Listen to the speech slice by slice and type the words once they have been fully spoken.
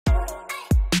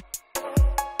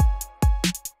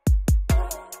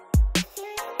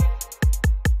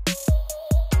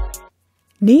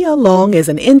Nia Long is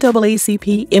an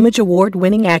NAACP Image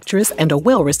Award-winning actress and a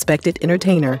well-respected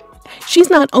entertainer.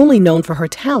 She's not only known for her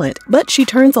talent, but she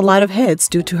turns a lot of heads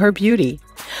due to her beauty.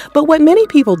 But what many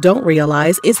people don't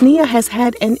realize is Nia has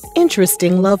had an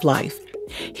interesting love life.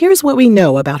 Here's what we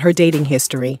know about her dating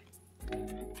history.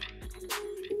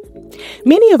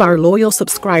 Many of our loyal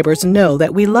subscribers know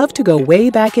that we love to go way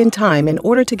back in time in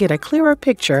order to get a clearer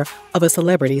picture of a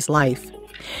celebrity's life.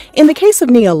 In the case of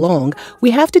Nia Long,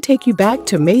 we have to take you back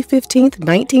to May 15,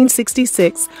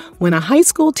 1966, when a high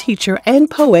school teacher and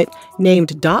poet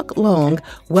named Doc Long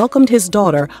welcomed his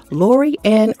daughter, Lori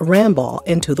Ann Rambaugh,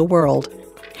 into the world.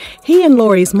 He and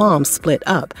Lori's mom split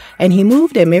up, and he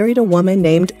moved and married a woman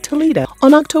named Talita.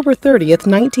 On October 30,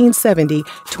 1970,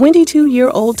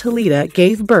 22-year-old Talita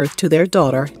gave birth to their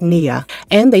daughter, Nia,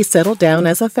 and they settled down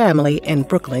as a family in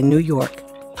Brooklyn, New York.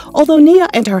 Although Nia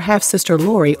and her half-sister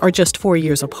Lori are just 4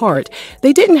 years apart,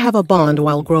 they didn't have a bond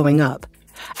while growing up.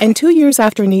 And 2 years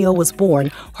after Nia was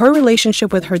born, her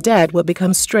relationship with her dad would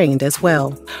become strained as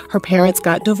well. Her parents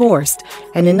got divorced,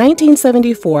 and in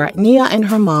 1974, Nia and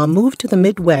her mom moved to the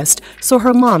Midwest so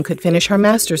her mom could finish her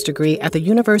master's degree at the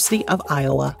University of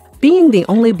Iowa. Being the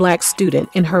only black student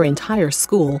in her entire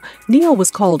school, Nia was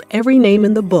called every name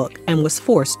in the book and was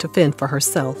forced to fend for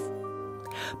herself.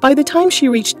 By the time she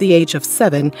reached the age of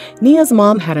 7, Nia's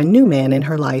mom had a new man in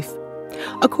her life.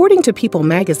 According to People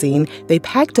magazine, they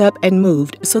packed up and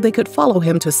moved so they could follow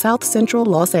him to South Central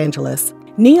Los Angeles.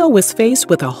 Nia was faced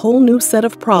with a whole new set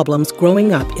of problems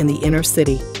growing up in the inner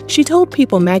city. She told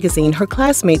People magazine her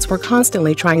classmates were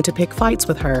constantly trying to pick fights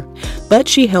with her, but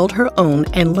she held her own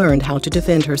and learned how to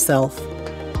defend herself.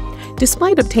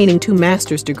 Despite obtaining 2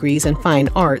 master's degrees in fine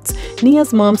arts,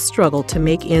 Nia's mom struggled to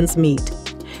make ends meet.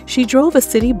 She drove a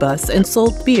city bus and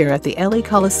sold beer at the LA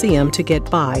Coliseum to get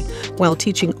by, while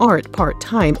teaching art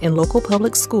part-time in local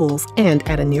public schools and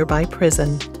at a nearby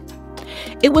prison.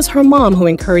 It was her mom who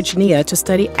encouraged Nia to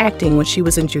study acting when she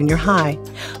was in junior high,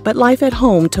 but life at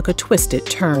home took a twisted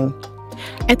turn.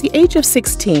 At the age of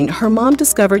 16, her mom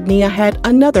discovered Nia had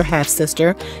another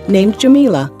half-sister named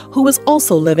Jamila, who was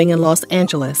also living in Los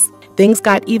Angeles. Things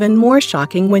got even more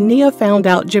shocking when Nia found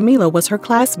out Jamila was her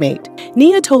classmate.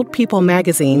 Nia told People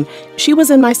magazine, "She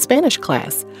was in my Spanish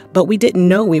class, but we didn't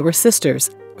know we were sisters.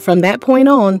 From that point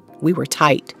on, we were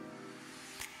tight."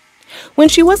 When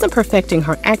she wasn't perfecting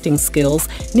her acting skills,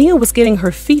 Nia was getting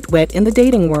her feet wet in the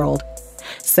dating world.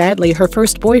 Sadly, her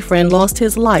first boyfriend lost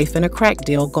his life in a crack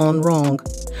deal gone wrong.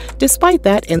 Despite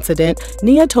that incident,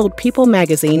 Nia told People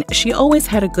magazine she always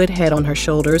had a good head on her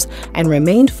shoulders and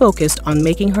remained focused on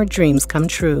making her dreams come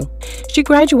true. She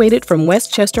graduated from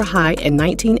Westchester High in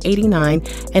 1989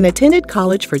 and attended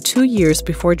college for 2 years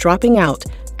before dropping out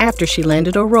after she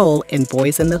landed a role in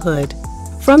Boys in the Hood.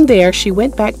 From there, she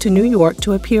went back to New York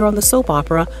to appear on the soap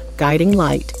opera Guiding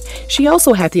Light. She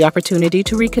also had the opportunity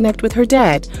to reconnect with her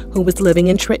dad, who was living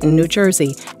in Trenton, New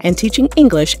Jersey, and teaching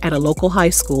English at a local high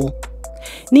school.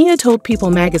 Nia told People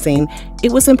magazine,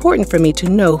 "It was important for me to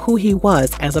know who he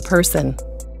was as a person."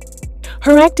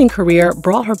 Her acting career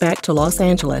brought her back to Los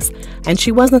Angeles, and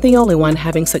she wasn't the only one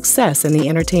having success in the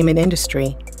entertainment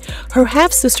industry. Her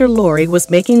half-sister Lori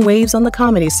was making waves on the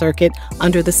comedy circuit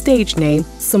under the stage name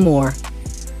S'more.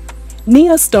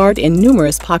 Nia starred in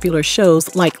numerous popular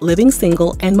shows like Living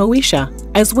Single and Moesha,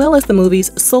 as well as the movies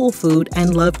Soul Food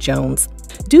and Love Jones.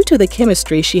 Due to the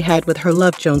chemistry she had with her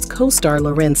Love Jones co-star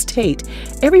Lorenz Tate,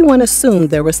 everyone assumed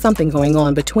there was something going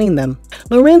on between them.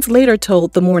 Lorenz later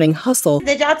told The Morning Hustle,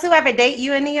 "Did y'all two ever date,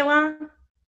 you and Nia Long?"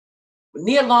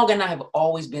 Nia Long and I have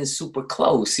always been super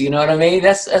close. You know what I mean?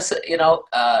 That's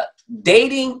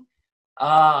dating.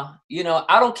 I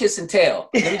don't kiss and tell.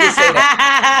 Let me just say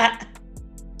that.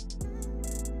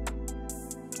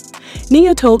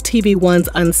 Nia told TV1's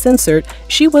Uncensored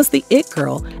she was the it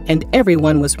girl and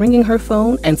everyone was ringing her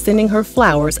phone and sending her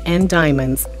flowers and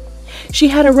diamonds. She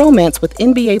had a romance with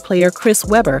NBA player Chris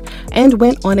Webber and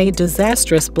went on a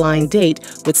disastrous blind date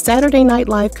with Saturday Night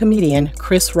Live comedian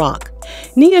Chris Rock.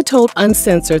 Nia told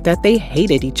Uncensored that they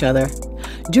hated each other.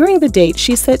 During the date,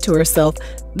 she said to herself,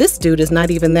 "This dude is not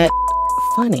even that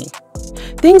funny."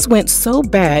 Things went so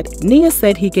bad, Nia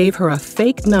said he gave her a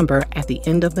fake number at the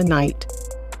end of the night.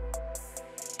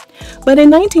 But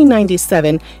in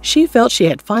 1997, she felt she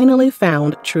had finally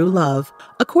found true love.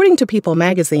 According to People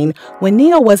magazine, when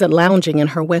Nia wasn't lounging in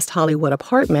her West Hollywood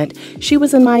apartment, she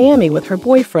was in Miami with her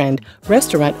boyfriend,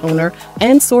 restaurant owner,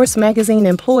 and Source magazine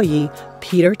employee,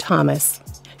 Peter Thomas.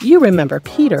 You remember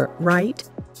Peter, right?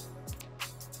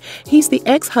 He's the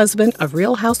ex-husband of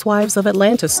Real Housewives of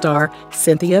Atlanta star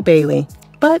Cynthia Bailey.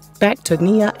 But back to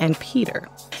Nia and Peter.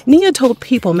 Nia told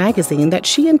People magazine that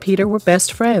she and Peter were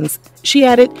best friends. She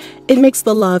added, "It makes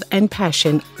the love and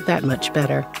passion that much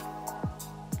better."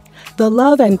 The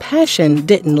love and passion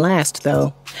didn't last,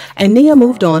 though, and Nia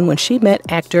moved on when she met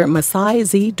actor Masai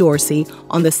Z. Dorsey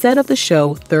on the set of the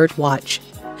show Third Watch.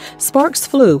 Sparks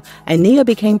flew, and Nia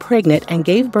became pregnant and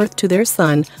gave birth to their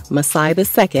son, Masai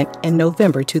II, in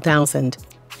November 2000.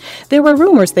 There were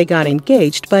rumors they got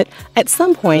engaged, but at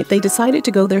some point they decided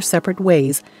to go their separate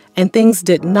ways, and things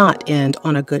did not end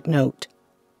on a good note.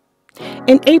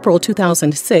 In April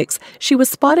 2006, she was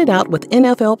spotted out with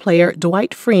NFL player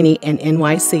Dwight Freeney in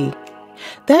NYC.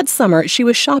 That summer, she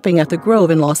was shopping at the Grove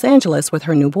in Los Angeles with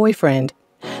her new boyfriend.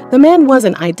 The man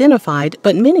wasn't identified,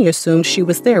 but many assumed she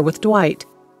was there with Dwight.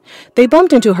 They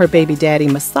bumped into her baby daddy,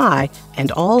 Masai,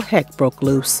 and all heck broke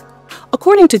loose.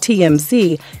 According to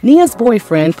TMZ, Nia's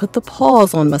boyfriend put the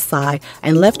paws on Masai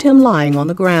and left him lying on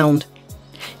the ground.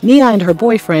 Nia and her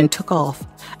boyfriend took off,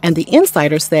 and the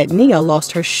insider said Nia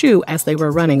lost her shoe as they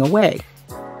were running away.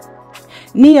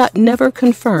 Nia never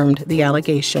confirmed the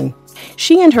allegation.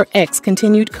 She and her ex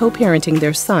continued co-parenting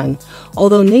their son,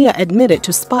 although Nia admitted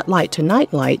to Spotlight to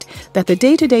Nightlight that the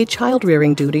day-to-day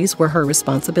child-rearing duties were her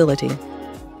responsibility.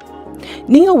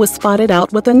 Nia was spotted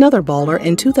out with another baller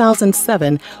in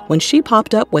 2007 when she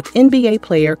popped up with NBA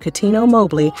player Cuttino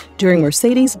Mobley during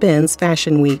Mercedes-Benz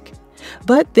Fashion Week.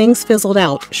 But things fizzled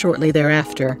out shortly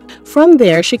thereafter. From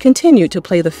there, she continued to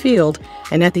play the field,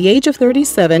 and at the age of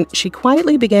 37, she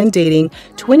quietly began dating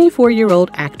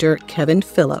 24-year-old actor Kevin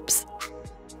Phillips.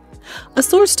 A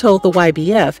source told the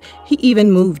YBF he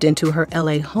even moved into her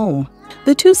LA home.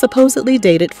 The two supposedly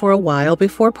dated for a while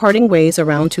before parting ways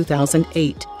around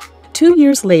 2008. 2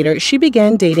 years later, she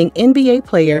began dating NBA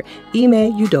player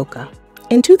Ime Udoka.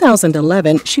 In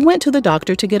 2011, she went to the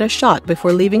doctor to get a shot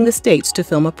before leaving the States to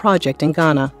film a project in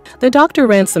Ghana. The doctor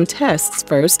ran some tests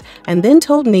first and then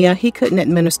told Nia he couldn't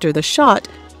administer the shot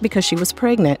because she was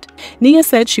pregnant. Nia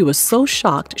said she was so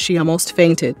shocked she almost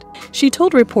fainted. She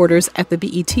told reporters at the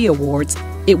BET Awards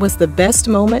it was the best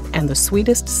moment and the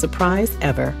sweetest surprise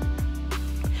ever.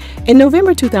 In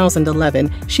November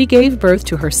 2011, she gave birth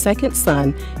to her second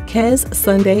son, Kez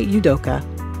Sunday Udoka.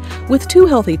 With 2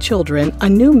 healthy children, a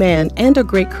new man, and a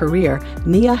great career,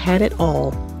 Nia had it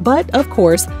all. But, of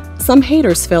course, some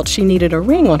haters felt she needed a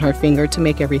ring on her finger to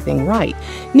make everything right.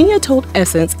 Nia told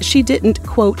Essence she didn't,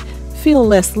 quote, feel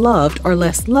less loved or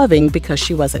less loving because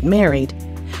she wasn't married.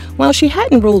 While she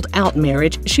hadn't ruled out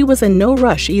marriage, she was in no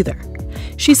rush either.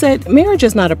 She said, "Marriage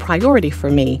is not a priority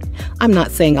for me. I'm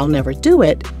not saying I'll never do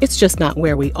it, it's just not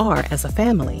where we are as a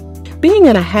family." Being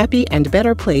in a happy and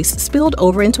better place spilled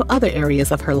over into other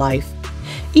areas of her life.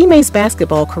 Ime's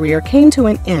basketball career came to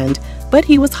an end, but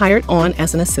he was hired on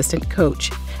as an assistant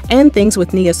coach, and things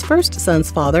with Nia's first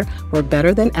son's father were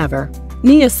better than ever.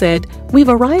 Nia said, "We've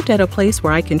arrived at a place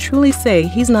where I can truly say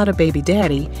he's not a baby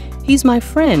daddy, he's my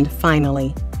friend,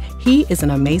 finally. He is an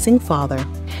amazing father."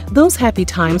 Those happy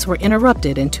times were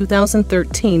interrupted in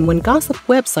 2013 when gossip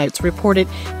websites reported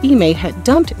Ime had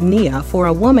dumped Nia for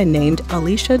a woman named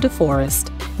Alicia DeForest.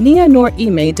 Nia nor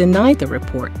Ime denied the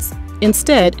reports.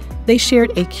 Instead, they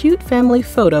shared a cute family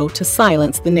photo to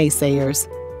silence the naysayers.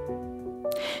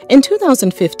 In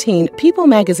 2015, People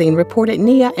magazine reported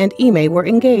Nia and Ime were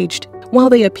engaged. While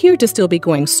they appear to still be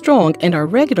going strong and are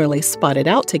regularly spotted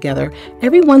out together,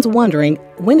 everyone's wondering,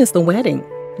 when is the wedding?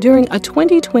 During a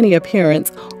 2020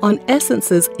 appearance on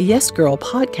Essence's Yes Girl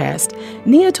podcast,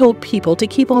 Nia told People to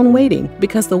keep on waiting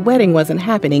because the wedding wasn't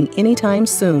happening anytime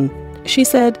soon. She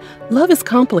said, "Love is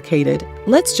complicated.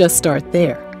 Let's just start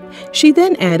there." She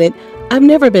then added, "I've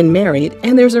never been married,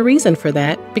 and there's a reason for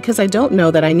that because I don't know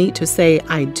that I need to say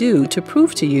I do to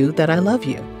prove to you that I love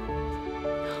you."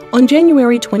 On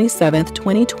January 27,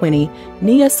 2020,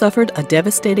 Nia suffered a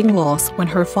devastating loss when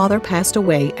her father passed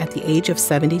away at the age of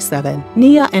 77.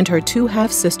 Nia and her 2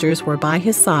 half-sisters were by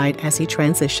his side as he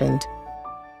transitioned.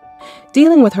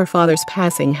 Dealing with her father's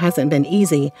passing hasn't been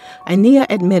easy, and Nia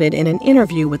admitted in an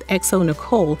interview with XO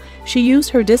Nicole she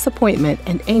used her disappointment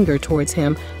and anger towards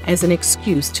him as an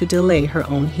excuse to delay her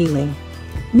own healing.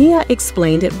 Nia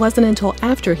explained it wasn't until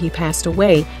after he passed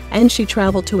away and she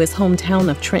traveled to his hometown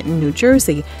of Trenton, New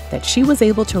Jersey, that she was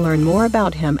able to learn more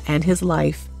about him and his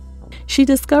life. She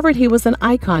discovered he was an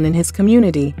icon in his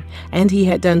community, and he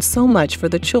had done so much for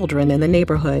the children in the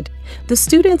neighborhood. The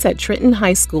students at Trenton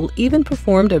High School even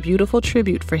performed a beautiful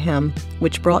tribute for him,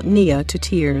 which brought Nia to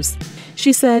tears.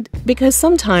 She said, "Because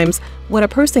sometimes what a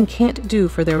person can't do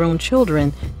for their own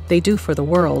children, they do for the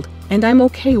world, and I'm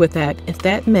okay with that if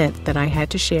that meant that I had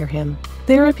to share him."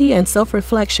 Therapy and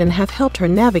self-reflection have helped her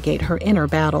navigate her inner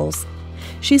battles.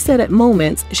 She said at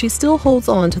moments she still holds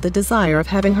on to the desire of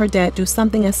having her dad do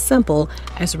something as simple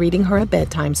as reading her a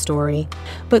bedtime story.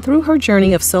 But through her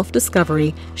journey of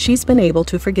self-discovery, she's been able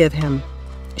to forgive him.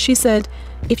 She said,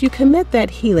 "If you commit that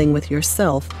healing with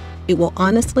yourself, it will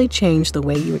honestly change the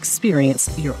way you experience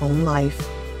your own life."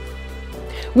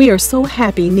 We are so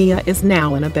happy Nia is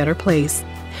now in a better place.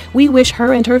 We wish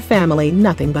her and her family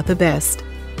nothing but the best.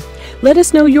 Let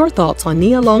us know your thoughts on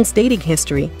Nia Long's dating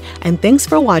history, and thanks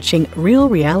for watching Real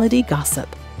Reality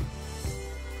Gossip.